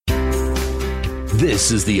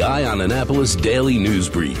This is the Eye on Annapolis Daily News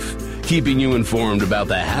Brief, keeping you informed about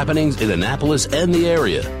the happenings in Annapolis and the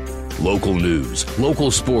area. Local news,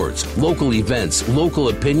 local sports, local events, local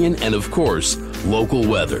opinion, and of course, local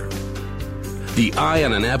weather. The Eye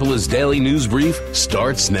on Annapolis Daily News Brief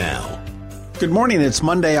starts now. Good morning. It's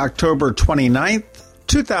Monday, October 29th,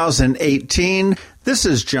 2018. This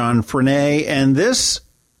is John Frenaye, and this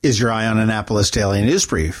is your Eye on Annapolis Daily News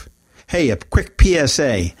Brief. Hey, a quick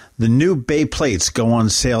PSA. The new Bay Plates go on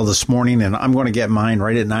sale this morning, and I'm going to get mine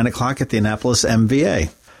right at 9 o'clock at the Annapolis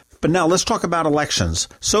MVA. But now let's talk about elections.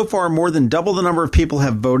 So far, more than double the number of people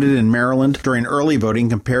have voted in Maryland during early voting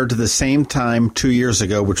compared to the same time 2 years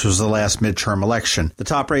ago, which was the last midterm election. The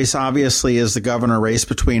top race, obviously, is the governor race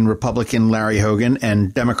between Republican Larry Hogan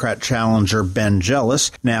and Democrat challenger Ben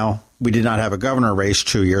Jealous. Now, we did not have a governor race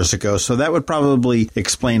 2 years ago, so that would probably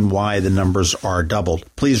explain why the numbers are doubled.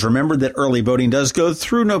 Please remember that early voting does go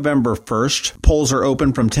through November 1st. Polls are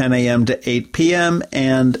open from 10 a.m. to 8 p.m.,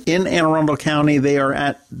 and in Anne Arundel County, they are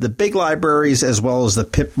at the big libraries as well as the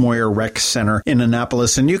Pip Moyer Rec Center in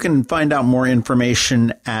Annapolis, and you can find out more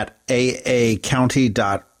information at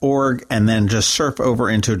aacounty.org and then just surf over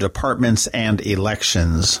into departments and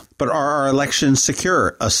elections. But are our elections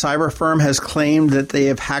secure? A cyber firm has claimed that they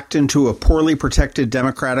have hacked into a poorly protected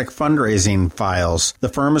Democratic fundraising files. The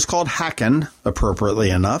firm is called Hacken, appropriately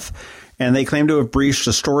enough, and they claim to have breached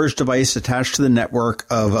a storage device attached to the network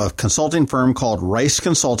of a consulting firm called Rice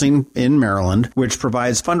Consulting in Maryland, which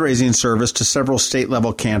provides fundraising service to several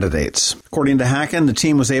state-level candidates. According to Hacken, the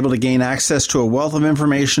team was able to gain access to a wealth of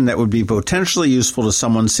information that would be potentially useful to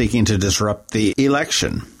someone seeking to disrupt the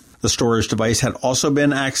election. The storage device had also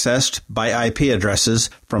been accessed by IP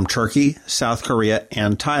addresses from Turkey, South Korea,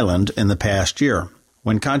 and Thailand in the past year.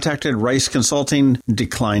 When contacted, Rice Consulting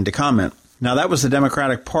declined to comment. Now, that was the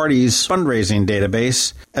Democratic Party's fundraising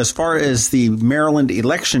database. As far as the Maryland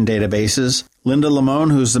election databases, Linda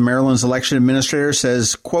Lamone, who's the Maryland's election administrator,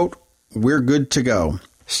 says, quote, "We're good to go."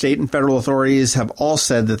 State and federal authorities have all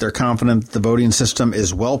said that they're confident that the voting system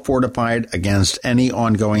is well fortified against any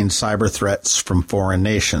ongoing cyber threats from foreign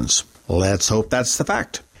nations. Let's hope that's the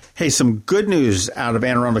fact. Hey, some good news out of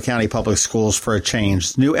Anne Arundel County Public Schools for a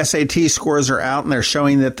change. New SAT scores are out, and they're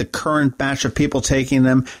showing that the current batch of people taking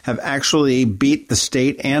them have actually beat the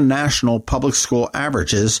state and national public school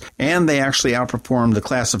averages, and they actually outperformed the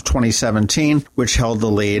class of 2017, which held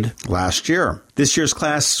the lead last year. This year's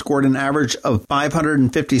class scored an average of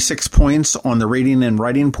 556 points on the reading and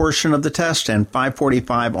writing portion of the test and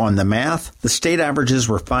 545 on the math. The state averages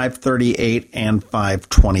were 538 and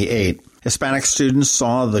 528. Hispanic students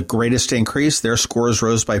saw the greatest increase. Their scores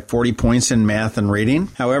rose by 40 points in math and reading.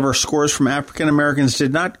 However, scores from African Americans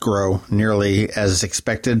did not grow nearly as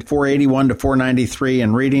expected. 481 to 493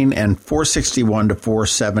 in reading and 461 to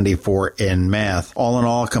 474 in math. All in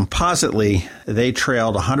all, compositely, they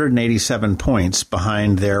trailed 187 points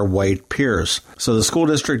behind their white peers. So the school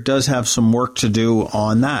district does have some work to do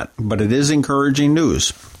on that, but it is encouraging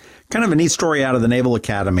news. Kind of a neat story out of the Naval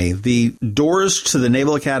Academy. The doors to the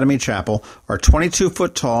Naval Academy Chapel are 22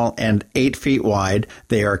 foot tall and 8 feet wide.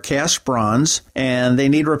 They are cast bronze, and they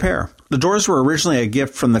need repair. The doors were originally a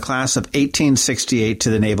gift from the class of 1868 to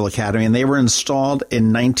the Naval Academy, and they were installed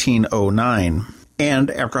in 1909. And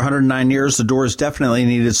after 109 years, the doors definitely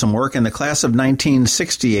needed some work, and the class of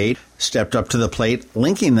 1968 stepped up to the plate,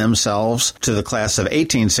 linking themselves to the class of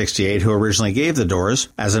 1868, who originally gave the doors,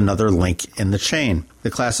 as another link in the chain. The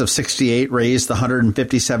class of 68 raised the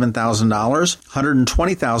 $157,000.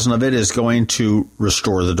 $120,000 of it is going to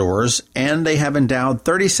restore the doors, and they have endowed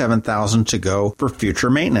 $37,000 to go for future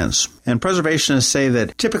maintenance. And preservationists say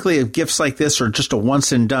that typically gifts like this are just a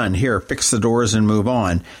once and done. Here, fix the doors and move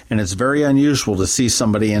on. And it's very unusual to see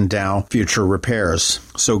somebody endow future repairs.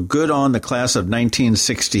 So good on the class of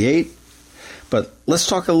 1968. But let's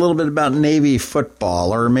talk a little bit about Navy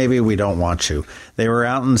football, or maybe we don't want to. They were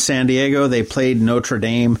out in San Diego. They played Notre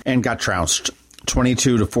Dame and got trounced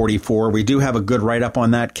 22-44. We do have a good write-up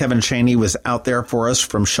on that. Kevin Chaney was out there for us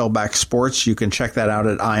from Shellback Sports. You can check that out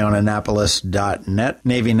at eyeonannapolis.net.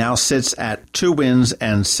 Navy now sits at 2 wins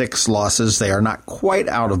and 6 losses. They are not quite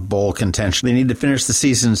out of bowl contention. They need to finish the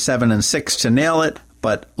season 7-6 to nail it.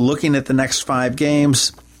 But looking at the next 5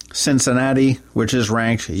 games, Cincinnati, which is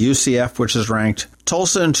ranked, UCF, which is ranked,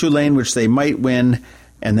 Tulsa and Tulane, which they might win,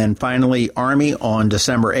 and then finally Army on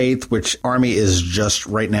December 8th, which Army is just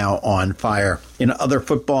right now on fire. In other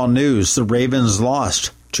football news, the Ravens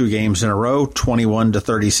lost 2 games in a row,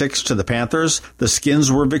 21-36 to the Panthers. The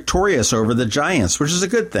Skins were victorious over the Giants, which is a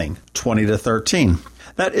good thing, 20-13.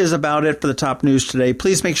 That is about it for the top news today.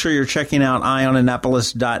 Please make sure you're checking out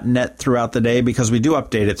eyeonannapolis.net throughout the day because we do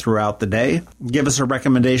update it throughout the day. Give us a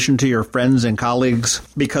recommendation to your friends and colleagues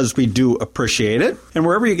because we do appreciate it. And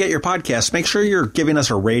wherever you get your podcasts, make sure you're giving us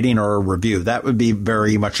a rating or a review. That would be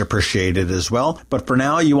very much appreciated as well. But for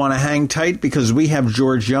now, you want to hang tight because we have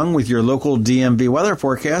George Young with your local DMV weather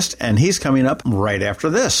forecast, and he's coming up right after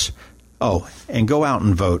this. Oh, and go out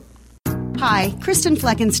and vote. Hi, Kristen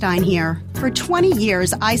Fleckenstein here. For 20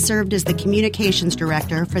 years, I served as the communications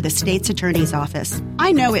director for the state's attorney's office.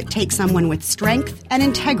 I know it takes someone with strength and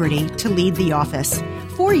integrity to lead the office.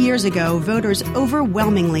 4 years ago, voters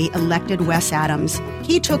overwhelmingly elected Wes Adams.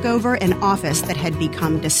 He took over an office that had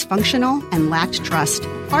become dysfunctional and lacked trust.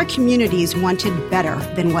 Our communities wanted better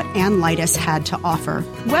than what Ann Lightus had to offer.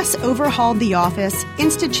 Wes overhauled the office,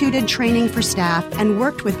 instituted training for staff, and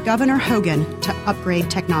worked with Governor Hogan to upgrade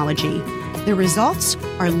technology. The results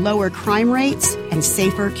are lower crime rates and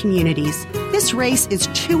safer communities. This race is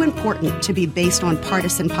too important to be based on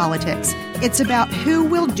partisan politics. It's about who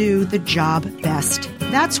will do the job best.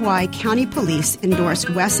 That's why County Police endorsed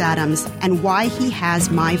Wes Adams and why he has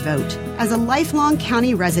my vote. As a lifelong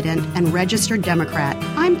county resident and registered Democrat,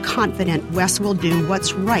 I'm confident Wes will do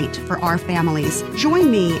what's right for our families. Join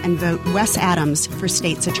me and vote Wes Adams for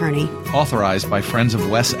state's attorney. Authorized by Friends of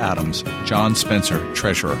Wes Adams. John Spencer,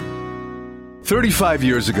 Treasurer. 35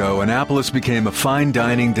 years ago, Annapolis became a fine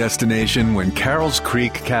dining destination when Carroll's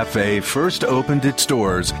Creek Cafe first opened its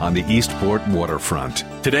doors on the Eastport waterfront.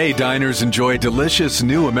 Today, diners enjoy delicious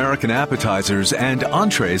new American appetizers and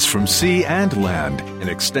entrees from sea and land, an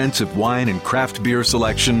extensive wine and craft beer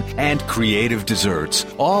selection, and creative desserts,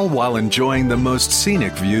 all while enjoying the most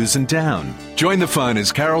scenic views in town. Join the fun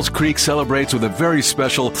as Carroll's Creek celebrates with a very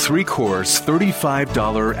special 3-course,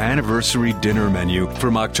 $35 anniversary dinner menu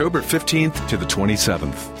from October 15th to the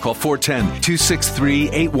 27th. Call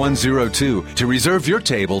 410-263-8102 to reserve your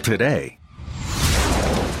table today.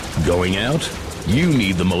 Going out? You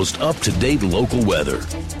need the most up-to-date local weather.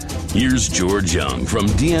 Here's George Young from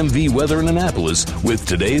DMV Weather in Annapolis with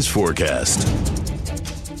today's forecast.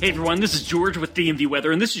 Hey everyone, this is George with DMV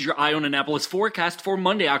Weather, and this is your Eye on Annapolis forecast for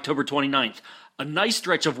Monday, October 29th. A nice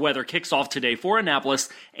stretch of weather kicks off today for Annapolis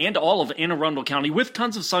and all of Anne Arundel County with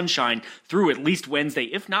tons of sunshine through at least Wednesday,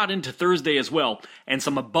 if not into Thursday as well, and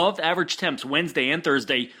some above-average temps Wednesday and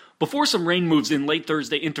Thursday before some rain moves in late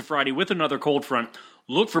Thursday into Friday with another cold front.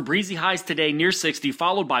 Look for breezy highs today near 60,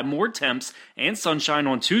 followed by more temps and sunshine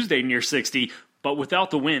on Tuesday near 60, but without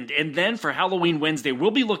the wind. And then for Halloween Wednesday, we'll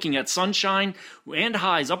be looking at sunshine and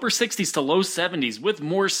highs upper 60s to low 70s with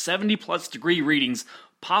more 70-plus degree readings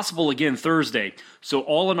possible again Thursday. So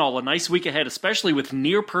all in all, a nice week ahead, especially with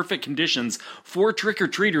near-perfect conditions for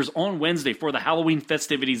trick-or-treaters on Wednesday for the Halloween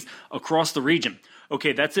festivities across the region.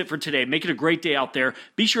 Okay, that's it for today. Make it a great day out there.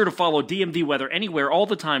 Be sure to follow DMV Weather anywhere all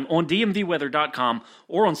the time on dmvweather.com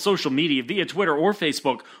or on social media via Twitter or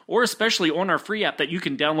Facebook, or especially on our free app that you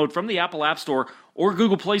can download from the Apple App Store or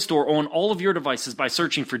Google Play Store on all of your devices by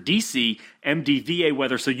searching for DC MDVA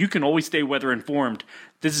Weather so you can always stay weather informed.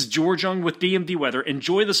 This is George Young with DMV Weather.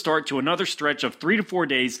 Enjoy the start to another stretch of 3 to 4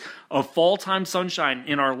 days of fall-time sunshine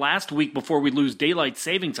in our last week before we lose daylight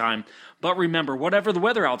saving time. But remember, whatever the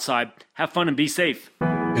weather outside, have fun and be safe.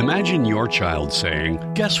 Imagine your child saying,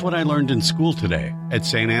 "Guess what I learned in school today?" At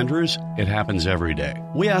St. Andrews, it happens every day.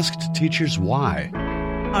 We asked teachers why.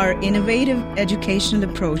 Our innovative educational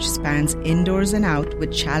approach spans indoors and out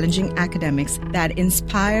with challenging academics that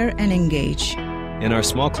inspire and engage. In our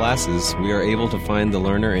small classes, we are able to find the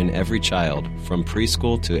learner in every child, from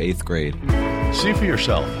preschool to 8th grade. See for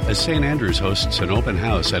yourself as St. Andrews hosts an open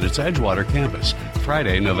house at its Edgewater campus,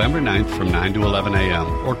 Friday, November 9th from 9 to 11 a.m.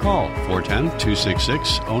 or call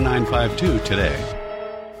 410-266-0952 today.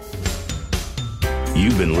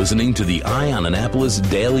 You've been listening to the Eye on Annapolis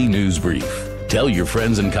Daily News Brief. Tell your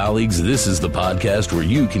friends and colleagues this is the podcast where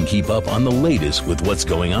you can keep up on the latest with what's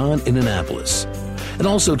going on in Annapolis. And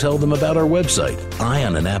also tell them about our website,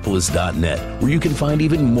 eyeonannapolis.net, where you can find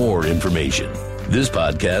even more information. This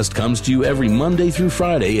podcast comes to you every Monday through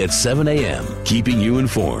Friday at 7 a.m., keeping you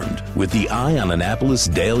informed with the Eye on Annapolis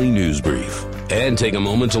Daily News Brief. And take a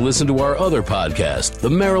moment to listen to our other podcast, The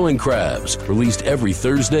Maryland Crabs, released every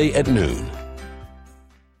Thursday at noon.